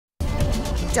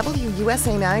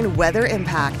WUSA 9 Weather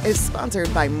Impact is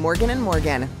sponsored by Morgan &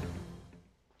 Morgan.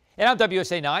 And I'm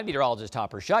WUSA 9 meteorologist Tom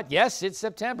Pershut. Yes, it's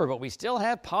September, but we still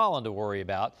have pollen to worry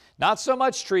about. Not so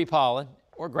much tree pollen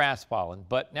or grass pollen,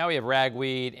 but now we have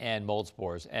ragweed and mold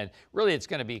spores. And really, it's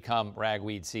going to become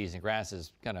ragweed season. Grass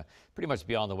is going to pretty much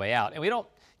be on the way out. And we don't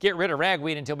get rid of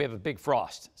ragweed until we have a big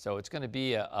frost. So it's going to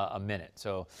be a minute.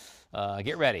 So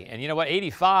get ready. And you know what?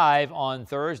 85 on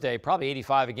Thursday, probably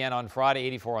 85 again on Friday,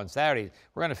 84 on Saturday.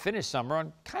 We're going to finish summer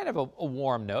on kind of a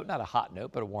warm note, not a hot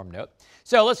note, but a warm note.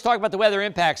 So let's talk about the weather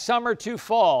impact. Summer to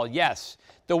fall, yes.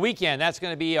 The weekend, that's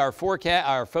going to be our forecast,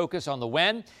 our focus on the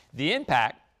when. The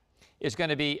impact is going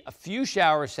to be a few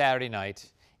showers Saturday night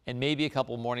and maybe a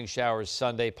couple morning showers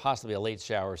Sunday, possibly a late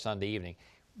shower Sunday evening.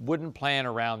 Wouldn't plan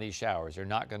around these showers. They're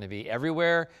not going to be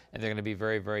everywhere, and they're going to be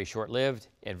very, very short-lived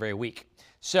and very weak.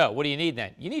 So what do you need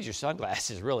then? You need your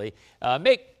sunglasses, really.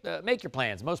 Make your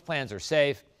plans. Most plans are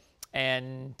safe.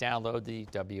 And download the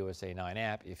WUSA 9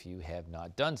 app if you have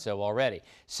not done so already.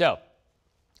 So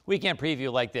weekend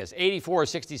preview like this. 84,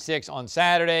 66 on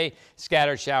Saturday.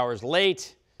 Scattered showers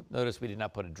late. Notice we did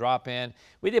not put a drop in.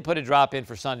 We did put a drop in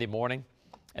for Sunday morning.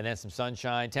 And then some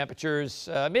sunshine. Temperatures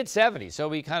mid-70s. So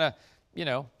we kind of, you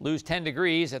know, lose 10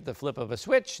 degrees at the flip of a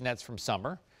switch. And that's from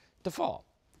summer to fall,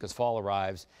 because fall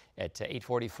arrives at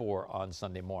 8:44 on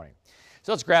Sunday morning.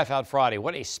 So let's graph out Friday.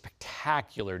 What a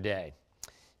spectacular day.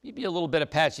 Maybe a little bit of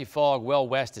patchy fog well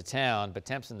west of town, but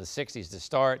temps in the 60s to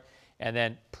start, and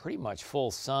then pretty much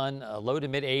full sun, low to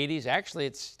mid 80s. Actually,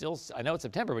 it's still, I know it's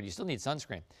September, but you still need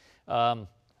sunscreen.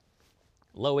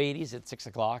 Low 80s at 6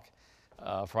 o'clock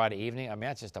Friday evening. I mean,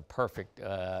 that's just a perfect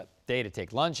day to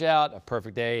take lunch out, a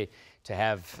perfect day to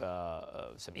have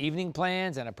some evening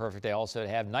plans, and a perfect day also to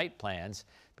have night plans,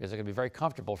 because they're going to be very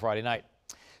comfortable Friday night.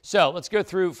 So let's go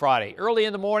through Friday. Early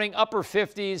in the morning, upper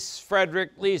 50s,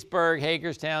 Frederick, Leesburg,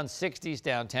 Hagerstown, 60s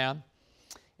downtown.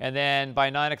 And then by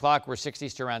 9 o'clock, we're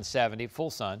 60s to around 70, full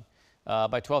sun.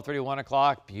 By 12:30, 1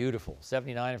 o'clock, beautiful.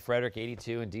 79 in Frederick,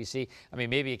 82 in D.C. I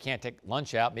mean, maybe you can't take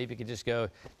lunch out. Maybe you could just go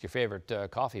to your favorite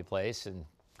coffee place and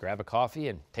grab a coffee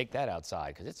and take that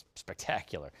outside, because it's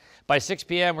spectacular. By 6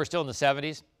 p.m., we're still in the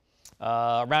 70s,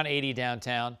 around 80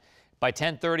 downtown. By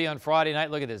 10:30 on Friday night,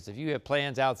 look at this. If you have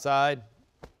plans outside,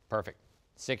 perfect.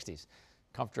 60s.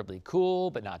 Comfortably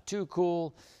cool, but not too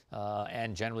cool,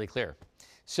 and generally clear.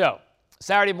 So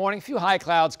Saturday morning, a few high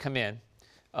clouds come in.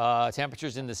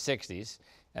 Temperatures in the 60s.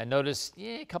 And notice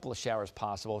a couple of showers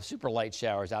possible. Super light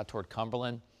showers out toward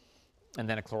Cumberland, and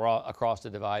then across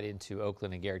the divide into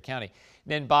Oakland and Garrett County.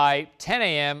 Then by 10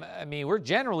 a.m., I mean, we're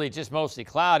generally just mostly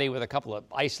cloudy with a couple of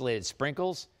isolated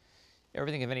sprinkles.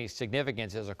 Everything of any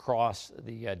significance is across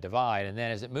the divide. And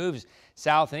then as it moves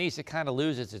south and east, it kind of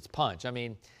loses its punch. I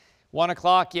mean, 1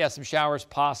 o'clock, yeah, some showers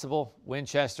possible.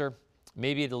 Winchester,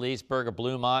 maybe the Leesburg or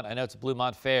Bluemont. I know it's a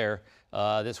Bluemont Fair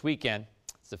this weekend.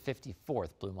 It's the 54th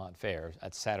Bluemont Fair.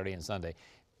 That's Saturday and Sunday.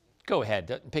 Go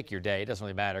ahead, pick your day. It doesn't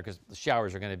really matter, because the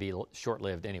showers are going to be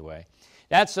short-lived anyway.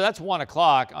 So that's 1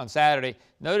 o'clock on Saturday.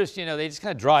 Notice, you know, they just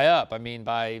kind of dry up. I mean,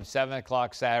 by 7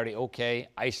 o'clock Saturday, okay,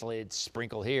 isolated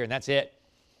sprinkle here, and that's it.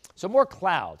 So more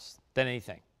clouds than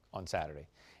anything on Saturday.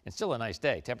 And still a nice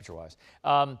day, temperature-wise.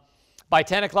 By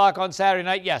 10 o'clock on Saturday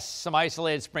night, yes, some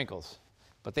isolated sprinkles,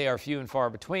 but they are few and far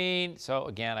between. So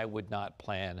again, I would not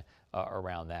plan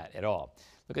around that at all.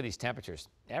 Look at these temperatures.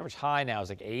 Average high now is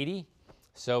like 80.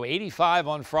 So 85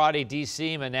 on Friday,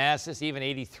 D.C., Manassas, even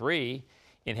 83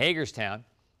 in Hagerstown,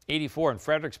 84 in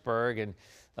Fredericksburg, and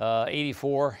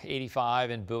 84,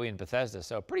 85 in Bowie and Bethesda.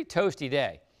 So a pretty toasty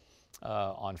day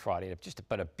on Friday,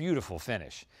 but a beautiful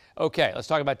finish. Okay, let's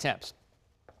talk about temps.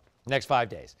 Next 5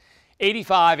 days.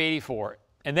 85, 84,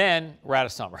 and then we're out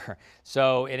of summer.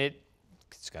 So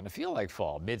it's going to feel like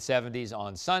fall. Mid-70s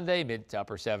on Sunday, mid to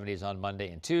upper 70s on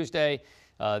Monday and Tuesday.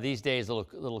 These days a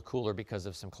little cooler because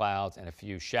of some clouds and a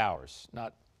few showers.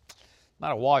 Not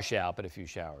a washout, but a few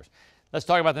showers. Let's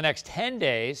talk about the next 10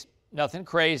 days. Nothing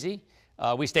crazy.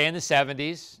 We stay in the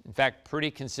 70s. In fact,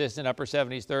 pretty consistent. Upper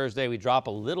 70s Thursday. We drop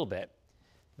a little bit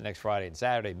the next Friday and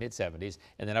Saturday, mid-70s,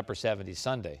 and then upper 70s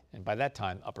Sunday. And by that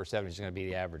time, upper 70s is going to be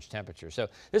the average temperature. So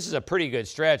this is a pretty good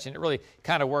stretch, and it really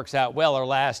kind of works out well. Our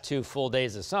last 2 full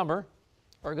days of summer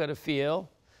are going to feel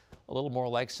a little more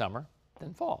like summer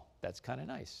than fall. That's kind of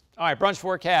nice. All right, brunch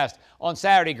forecast on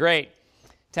Saturday, great.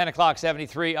 10 o'clock,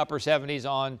 73, upper 70s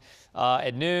on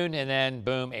at noon, and then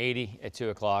boom, 80 at 2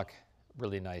 o'clock.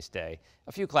 Really nice day.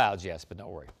 A few clouds, yes, but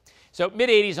don't worry. So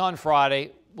mid-80s on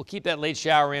Friday. We'll keep that late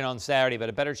shower in on Saturday, but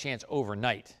a better chance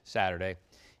overnight Saturday,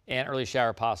 and early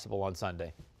shower possible on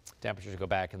Sunday. Temperatures go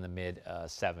back in the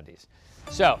mid-70s.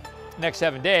 So next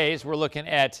 7 days, we're looking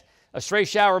at A stray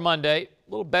shower Monday, a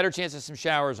little better chance of some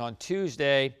showers on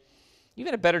Tuesday,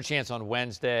 even a better chance on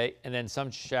Wednesday, and then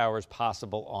some showers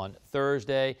possible on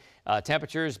Thursday.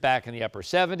 Temperatures back in the upper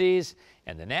 70s,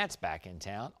 and the Nats back in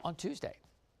town on Tuesday.